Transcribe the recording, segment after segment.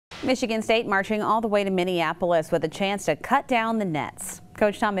Michigan State marching all the way to Minneapolis with a chance to cut down the nets.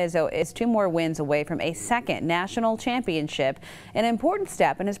 Coach Tom Izzo is 2 more wins away from a second national championship, an important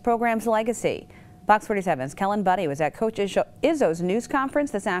step in his program's legacy. Fox 47's Kellen Buddy was at Coach Izzo's news conference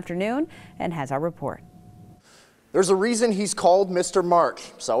this afternoon and has our report. There's a reason he's called Mr.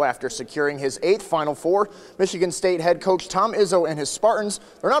 March. So after securing his 8th Final Four, Michigan State head coach Tom Izzo and his Spartans,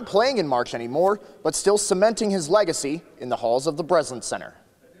 they're not playing in March anymore, but still cementing his legacy in the halls of the Breslin Center.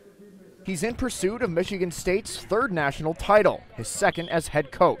 He's in pursuit of Michigan State's 3rd national title, his 2nd as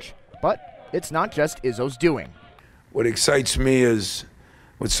head coach. But it's not just Izzo's doing. What excites me is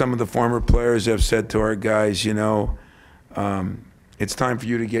what some of the former players have said to our guys, you know, it's time for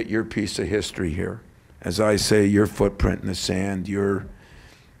you to get your piece of history here. As I say, your footprint in the sand, your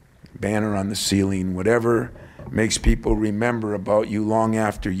banner on the ceiling, whatever makes people remember about you long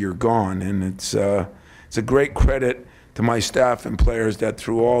after you're gone. And it's a great credit to my staff and players that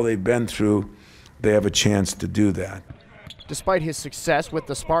through all they've been through, they have a chance to do that. Despite his success with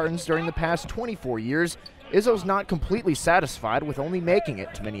the Spartans during the past 24 years, Izzo's not completely satisfied with only making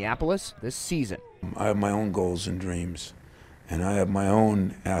it to Minneapolis this season. I have my own goals and dreams, and I have my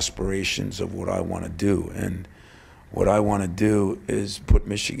own aspirations of what I want to do. And what I want to do is put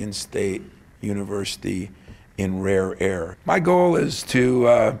Michigan State University in rare air. My goal is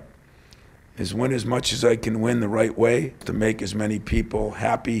to win as much as I can win the right way, to make as many people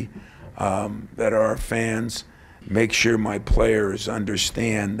happy that are our fans, make sure my players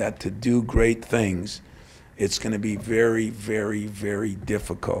understand that to do great things, it's going to be very, very, very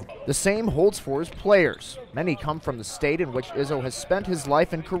difficult. The same holds for his players. Many come from the state in which Izzo has spent his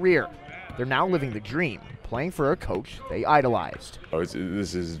life and career. They're now living the dream, playing for a coach they idolized.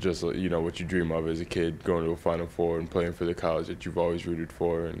 This is just, you know, what you dream of as a kid, going to a Final Four and playing for the college that you've always rooted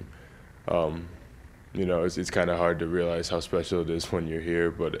for. And you know, it's kind of hard to realize how special it is when you're here,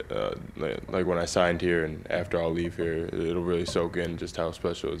 but like when I signed here and after I'll leave here, it'll really soak in just how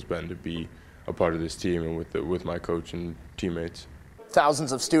special it's been to be a part of this team and with my coach and teammates.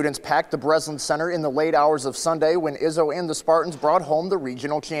 Thousands of students packed the Breslin Center in the late hours of Sunday when Izzo and the Spartans brought home the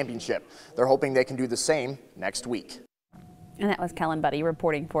regional championship. They're hoping they can do the same next week. And that was Kellen Buddy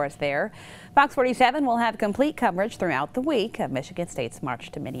reporting for us there. Fox 47 will have complete coverage throughout the week of Michigan State's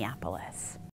march to Minneapolis.